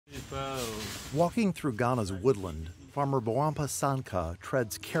Walking through Ghana's woodland, farmer Boampa Sanka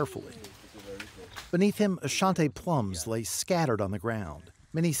treads carefully. Beneath him, Ashanti plums lay scattered on the ground,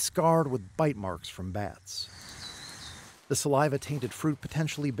 many scarred with bite marks from bats. The saliva-tainted fruit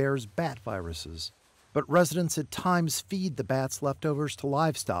potentially bears bat viruses, but residents at times feed the bats' leftovers to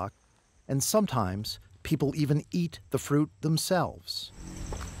livestock, and sometimes people even eat the fruit themselves.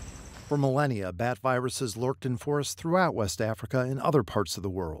 For millennia, bat viruses lurked in forests throughout West Africa and other parts of the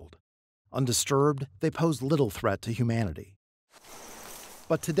world. Undisturbed, they posed little threat to humanity.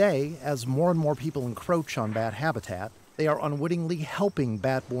 But today, as more and more people encroach on bat habitat, they are unwittingly helping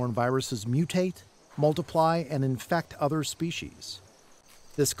bat-borne viruses mutate, multiply, and infect other species.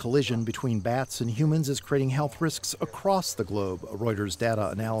 This collision between bats and humans is creating health risks across the globe, a Reuters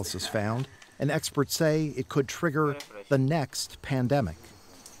data analysis found, and experts say it could trigger the next pandemic.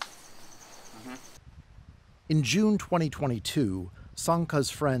 In June 2022, Sanka's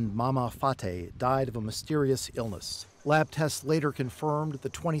friend Mama Fate died of a mysterious illness. Lab tests later confirmed the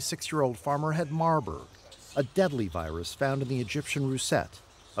 26-year-old farmer had Marburg, a deadly virus found in the Egyptian rusette,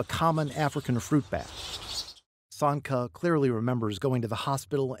 a common African fruit bat. Sanka clearly remembers going to the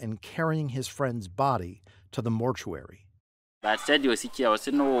hospital and carrying his friend's body to the mortuary.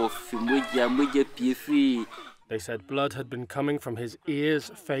 They said blood had been coming from his ears,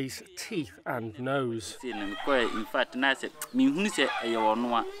 face, teeth, and nose.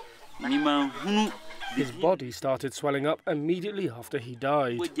 His body started swelling up immediately after he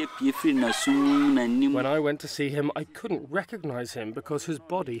died. When I went to see him, I couldn't recognize him because his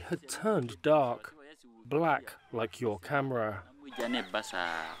body had turned dark, black like your camera.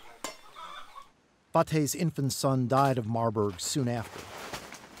 Fate's infant son died of Marburg soon after.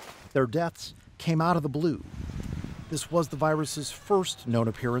 Their deaths came out of the blue. This was the virus's first known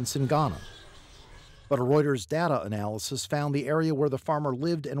appearance in Ghana. But a Reuters data analysis found the area where the farmer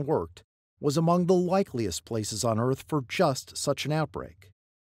lived and worked was among the likeliest places on Earth for just such an outbreak.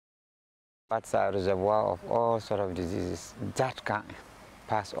 Bats are a reservoir of all sorts of diseases that can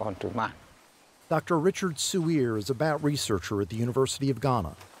pass on to man. Dr. Richard Suir is a bat researcher at the University of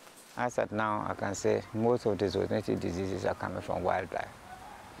Ghana. As at now, I can say most of the zoonotic diseases are coming from wildlife.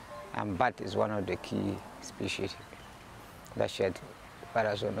 And bat is one of the key species that shed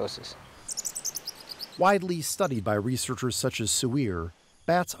parasoonosis. Widely studied by researchers such as Suir,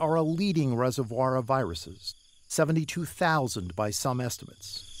 bats are a leading reservoir of viruses, 72,000 by some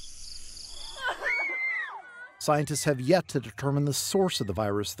estimates. Scientists have yet to determine the source of the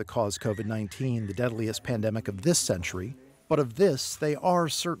virus that caused COVID-19, the deadliest pandemic of this century, but of this they are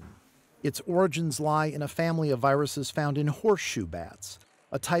certain. Its origins lie in a family of viruses found in horseshoe bats,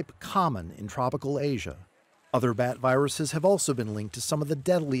 a type common in tropical Asia. Other bat viruses have also been linked to some of the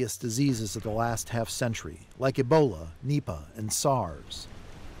deadliest diseases of the last half-century, like Ebola, Nipah, and SARS.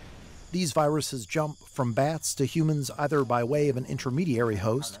 These viruses jump from bats to humans either by way of an intermediary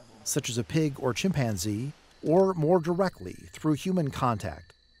host, such as a pig or chimpanzee, or more directly through human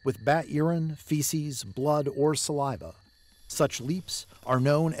contact with bat urine, feces, blood, or saliva. Such leaps are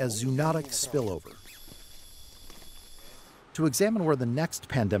known as zoonotic spillover. To examine where the next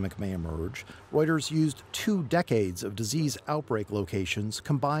pandemic may emerge, Reuters used 2 decades of disease outbreak locations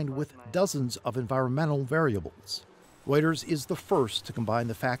combined with dozens of environmental variables. Reuters is the first to combine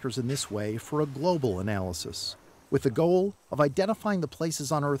the factors in this way for a global analysis, with the goal of identifying the places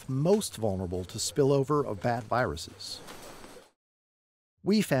on Earth most vulnerable to spillover of bat viruses.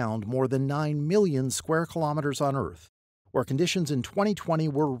 We found more than 9 million square kilometers on Earth, where conditions in 2020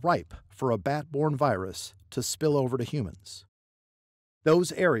 were ripe for a bat-borne virus to spill over to humans.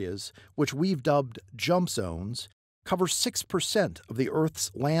 Those areas, which we've dubbed jump zones, cover 6% of the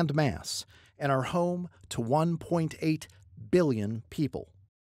Earth's land mass and are home to 1.8 billion people.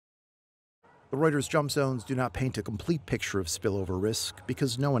 The Reuters jump zones do not paint a complete picture of spillover risk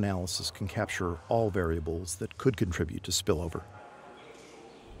because no analysis can capture all variables that could contribute to spillover.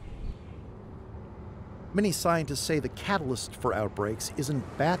 Many scientists say the catalyst for outbreaks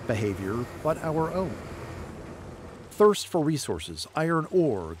isn't bat behavior, but our own. Thirst for resources, iron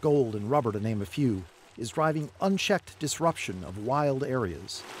ore, gold, and rubber to name a few, is driving unchecked disruption of wild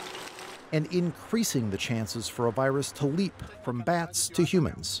areas and increasing the chances for a virus to leap from bats to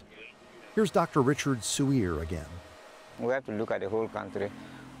humans. Here's Dr. Richard Suir again. We have to look at the whole country.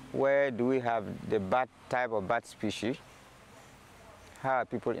 Where do we have the bat type of bat species? How are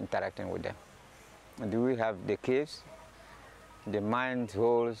people interacting with them? Do we have the caves, the mine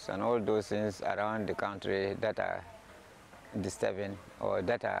holes, and all those things around the country that are disturbing or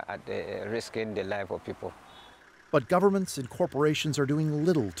that are risking the life of people? But governments and corporations are doing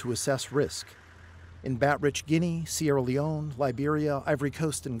little to assess risk. In bat-rich Guinea, Sierra Leone, Liberia, Ivory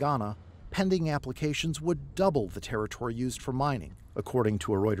Coast, and Ghana, pending applications would double the territory used for mining, according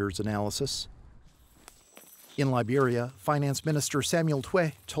to a Reuters analysis. In Liberia, Finance Minister Samuel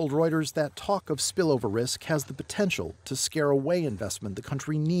Twe told Reuters that talk of spillover risk has the potential to scare away investment the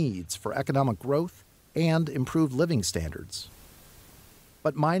country needs for economic growth and improved living standards.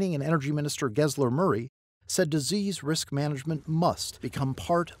 But Mining and Energy Minister Gessler Murray said disease risk management must become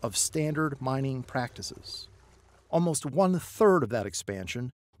part of standard mining practices. Almost 1/3 of that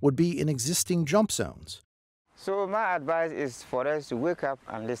expansion would be in existing jump zones. So my advice is for us to wake up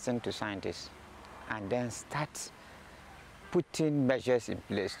and listen to scientists and then start putting measures in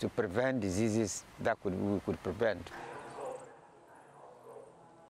place to prevent diseases that we could prevent.